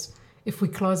implied is, if we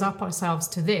close up ourselves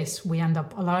to this, we end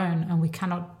up alone and we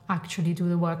cannot actually do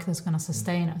the work that's going to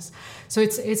sustain us. So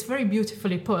it's very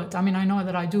beautifully put. I mean, I know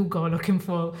that I do go looking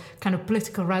for kind of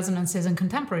political resonances and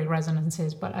contemporary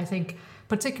resonances, but I think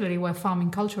particularly where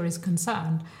farming culture is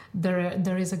concerned,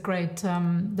 there is a great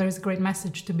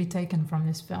message to be taken from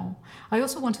this film. I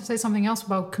also want to say something else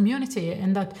about community,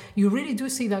 in that you really do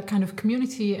see that kind of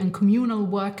community and communal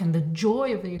work and the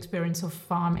joy of the experience of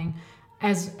farming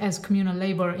as communal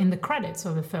labor in the credits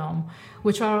of the film,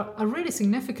 which are a really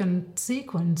significant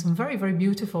sequence and very, very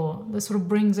beautiful. That sort of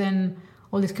brings in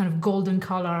all this kind of golden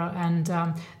color, and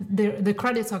the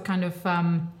credits are kind of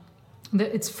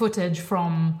it's footage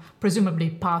from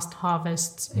presumably past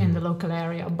harvests in the local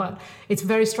area, but it's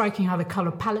very striking how the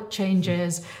color palette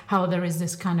changes, how there is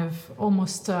this kind of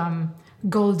almost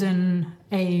golden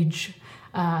age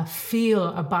feel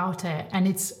about it, and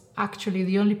it's actually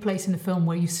the only place in the film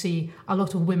where you see a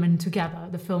lot of women together.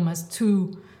 The film has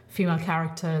two female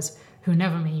characters who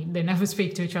never meet, they never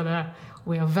speak to each other.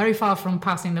 We are very far from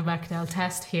passing the Bechdel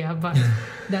test here, but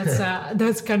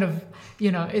that's kind of,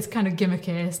 it's kind of gimmicky,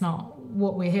 it's not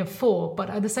what we're here for. But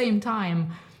at the same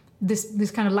time, this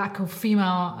kind of lack of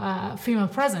female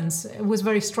presence was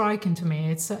very striking to me.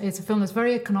 It's a film that's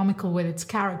very economical with its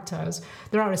characters.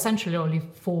 There are essentially only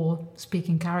 4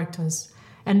 speaking characters,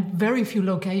 and very few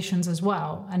locations as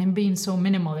well. And in being so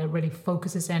minimal, it really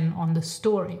focuses in on the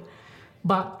story.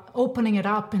 But opening it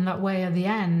up in that way at the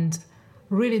end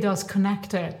really does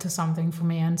connect it to something for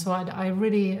me. And so I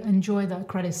really enjoy that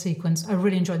credit sequence. I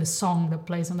really enjoy the song that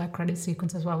plays on that credit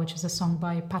sequence as well, which is a song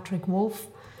by Patrick Wolf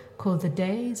called The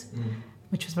Days,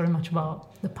 which is very much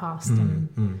about the past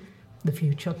and the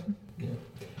future. Yeah.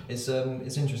 It's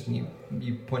interesting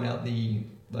you point out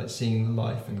seeing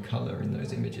life and colour in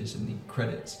those images in the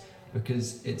credits,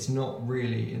 because it's not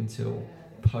really until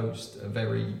post a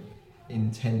very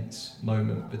intense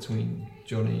moment between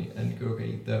Johnny and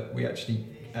Gugi that we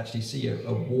actually see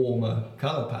a warmer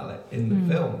colour palette in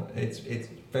the film. It's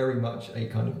very much a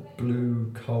kind of blue,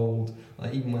 cold,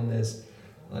 even when there's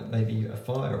maybe a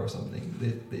fire or something,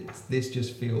 this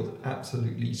just feels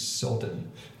absolutely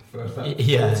sodden.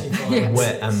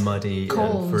 Wet and muddy,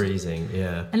 cold, and freezing.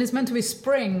 Yeah, and it's meant to be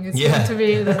spring. It's meant to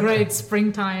be the great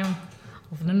springtime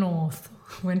of the north.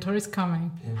 Winter is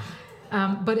coming.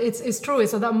 But it's true.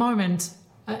 It's at that moment.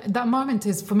 That moment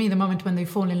is for me the moment when they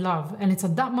fall in love, and it's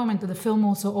at that moment that the film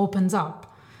also opens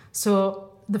up.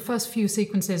 So the first few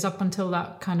sequences up until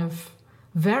that kind of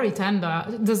very tender.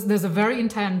 There's a very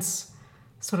intense,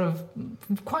 sort of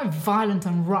quite violent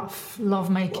and rough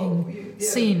lovemaking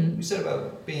scene. You said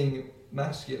about being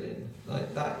masculine,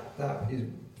 like that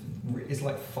is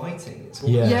like fighting. It's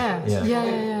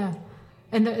Yeah.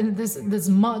 And there's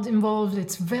mud involved.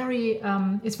 It's very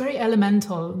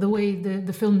elemental, the way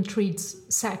the film treats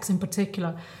sex in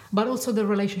particular, but also the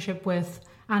relationship with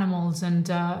animals and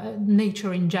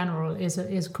nature in general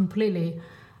is completely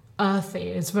earthy.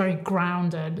 It's very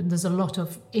grounded. There's a lot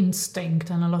of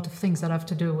instinct and a lot of things that have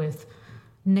to do with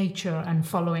nature and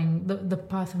following the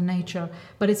path of nature.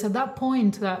 But it's at that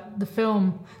point that the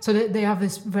film, so they have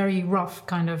this very rough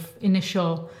kind of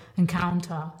initial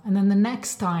encounter, and then the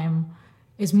next time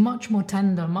is much more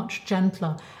tender, much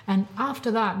gentler. And after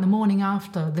that, the morning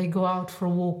after, they go out for a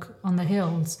walk on the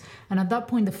hills, and at that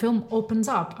point the film opens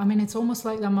up. I mean, it's almost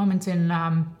like that moment in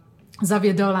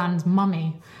Xavier Dolan's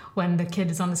Mummy, when the kid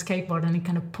is on the skateboard and he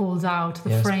kind of pulls out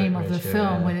the frame of the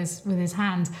film with his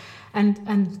hands.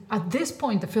 And at this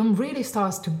point, the film really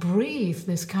starts to breathe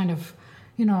this kind of,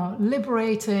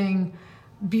 liberating,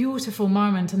 beautiful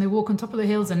moment. And they walk on top of the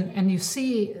hills and you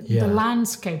see the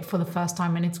landscape for the first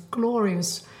time and its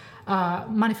glorious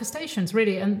manifestations,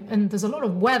 really. And there's a lot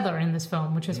of weather in this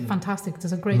film, which is fantastic.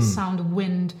 There's a great sound of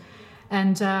wind.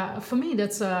 And for me,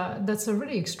 that's a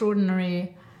really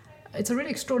extraordinary... It's a really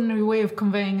extraordinary way of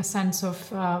conveying a sense of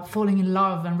falling in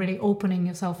love and really opening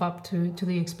yourself up to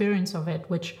the experience of it,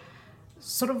 which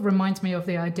sort of reminds me of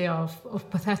the idea of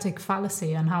pathetic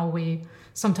fallacy and how we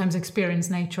sometimes experience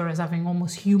nature as having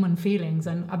almost human feelings.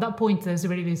 And at that point, there's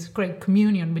really this great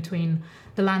communion between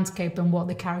the landscape and what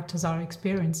the characters are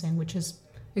experiencing, which is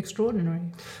extraordinary.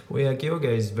 Well, yeah, Gheorghe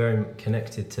is very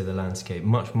connected to the landscape,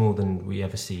 much more than we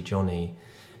ever see Johnny.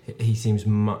 He seems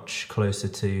much closer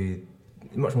to,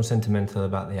 much more sentimental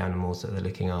about the animals that they're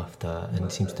looking after, and he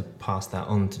seems to pass that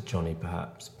on to Johnny,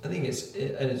 perhaps. I think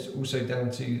it's also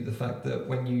down to the fact that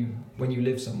when you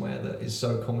live somewhere that is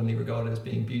so commonly regarded as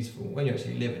being beautiful, when you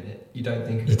actually live in it, you don't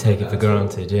think of you take it for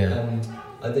granted, yeah. And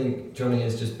I think Johnny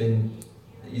has just been,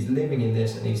 he's living in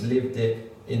this, and he's lived it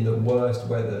in the worst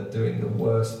weather, doing the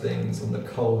worst things on the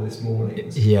coldest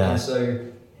mornings. Yeah. And so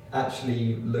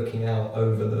actually looking out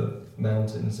over the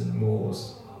mountains and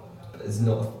moors is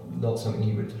not something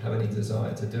he would have any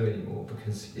desire to do anymore,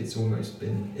 because it's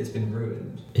been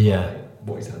ruined by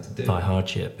what he's had to do. By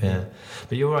hardship, yeah.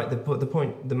 But you're right,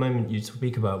 the moment you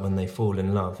speak about when they fall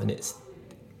in love, and it's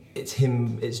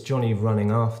Johnny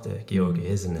running after Gheorghe,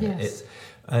 isn't it? Yes. It's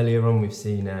earlier on we've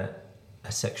seen a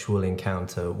sexual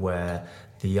encounter where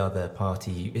the other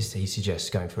party, he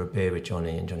suggests going for a beer with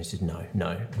Johnny, and Johnny says, no,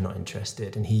 I'm not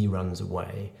interested, and he runs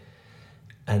away.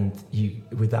 And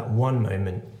with that one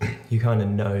moment, you kind of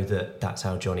know that that's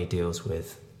how Johnny deals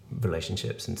with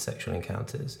relationships and sexual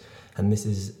encounters. And this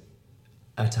is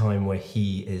a time where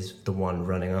he is the one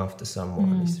running after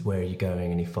someone. He says, where are you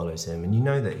going? And he follows him. And you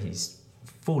know that he's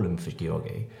fallen for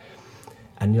Gheorghe.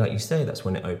 And like you say, that's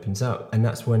when it opens up. And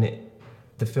that's when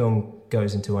the film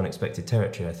goes into unexpected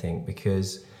territory, I think,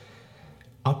 because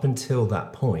up until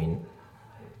that point,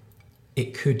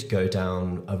 it could go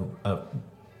down a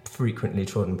frequently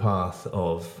trodden path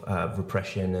of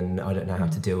repression and I don't know how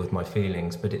to deal with my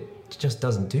feelings, but it just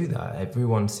doesn't do that.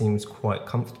 Everyone seems quite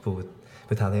comfortable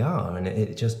with how they are, and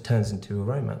it just turns into a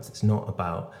romance. It's not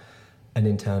about an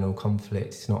internal conflict.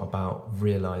 It's not about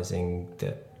realising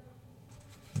that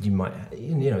you might,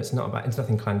 it's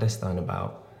nothing clandestine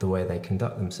about the way they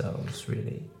conduct themselves,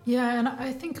 really. Yeah, and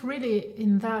I think really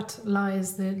in that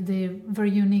lies the very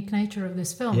unique nature of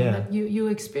this film. Yeah. That you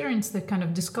experience the kind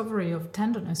of discovery of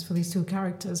tenderness for these two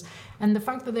characters, and the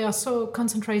fact that they are so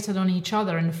concentrated on each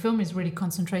other, and the film is really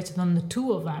concentrated on the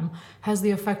two of them, has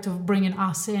the effect of bringing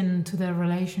us into their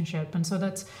relationship. And so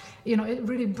that's, it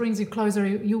really brings you closer.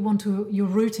 You're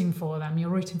rooting for them. You're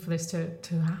rooting for this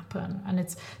to happen.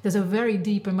 And there's a very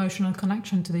deep emotional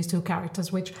connection to these two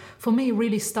characters, which for me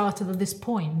really started at this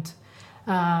point.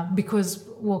 Because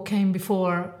what came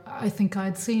before, I think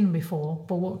I'd seen before,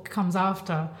 but what comes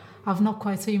after, I've not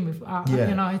quite seen before.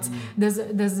 There's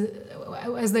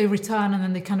as they return, and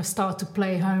then they kind of start to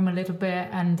play home a little bit,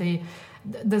 and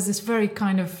there's this very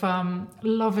kind of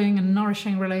loving and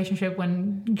nourishing relationship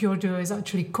when Giorgio is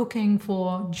actually cooking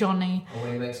for Johnny. Or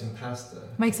when he makes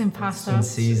him pasta. And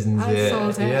seasons it.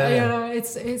 Salted. Yeah.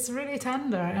 It's really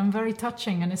tender and very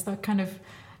touching, and it's that kind of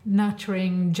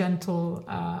nurturing, gentle,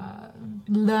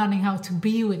 learning how to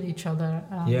be with each other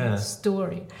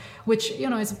story, which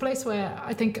is a place where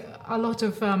I think a lot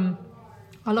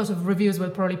of reviewers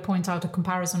will probably point out a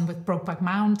comparison with Brokeback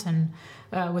Mountain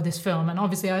with this film, and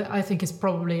obviously I think it's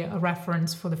probably a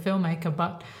reference for the filmmaker,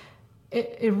 but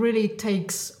it really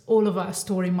takes all of our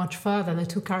story much further. The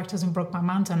two characters in Brokeback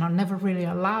Mountain are never really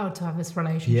allowed to have this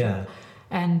relationship,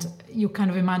 and you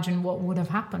kind of imagine what would have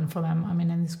happened for them. I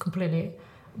mean, and it's completely,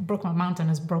 Brokeback Mountain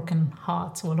has broken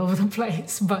hearts all over the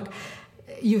place, but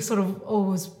you sort of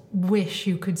always wish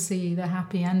you could see the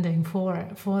happy ending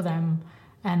for them,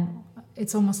 and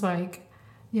it's almost like,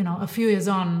 a few years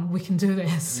on, we can do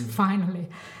this finally.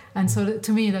 And so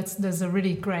to me, there's a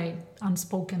really great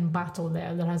unspoken battle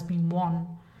there that has been won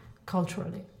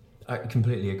culturally. I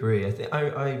completely agree.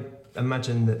 I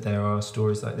imagine that there are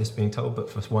stories like this being told, but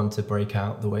for one to break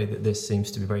out the way that this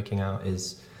seems to be breaking out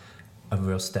is a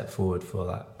real step forward for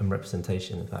that and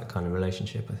representation of that kind of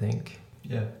relationship, I think.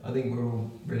 Yeah, I think we're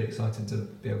all really excited to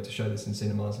be able to show this in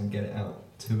cinemas and get it out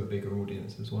to a bigger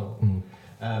audience as well.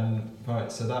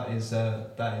 Right, so that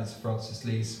is Francis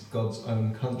Lee's God's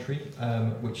Own Country,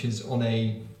 which is on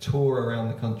a tour around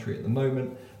the country at the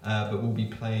moment, but will be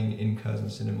playing in Curzon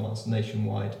cinemas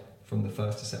nationwide from the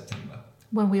 1st of September.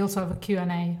 When we also have a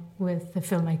Q&A with the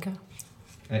filmmaker.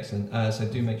 Excellent. So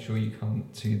do make sure you come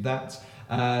to that.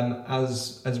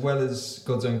 As well as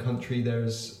God's Own Country,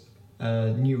 there's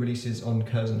new releases on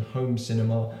Curzon Home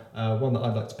Cinema. One that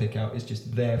I'd like to pick out is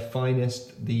just Their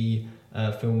Finest, the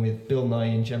film with Bill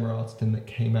Nighy and Gemma Arterton that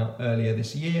came out earlier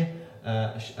this year,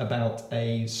 about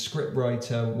a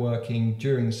scriptwriter working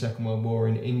during the Second World War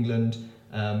in England,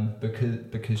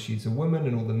 because she's a woman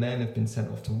and all the men have been sent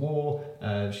off to war.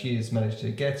 She has managed to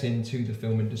get into the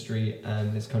film industry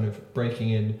and is kind of breaking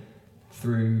in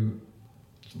through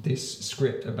this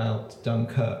script about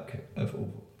Dunkirk, of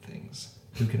all things.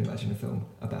 Who can imagine a film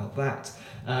about that?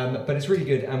 But it's really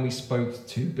good, and we spoke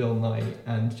to Bill Nye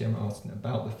and Gemma Arterton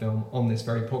about the film on this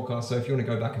very podcast. So if you want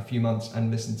to go back a few months and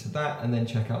listen to that and then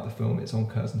check out the film, it's on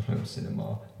Curzon Home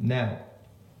Cinema now.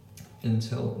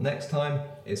 Until next time,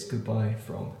 it's goodbye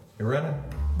from Irena.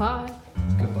 Bye.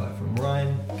 It's goodbye from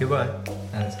Ryan. Goodbye.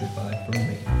 And it's goodbye from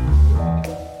me.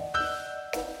 Goodbye.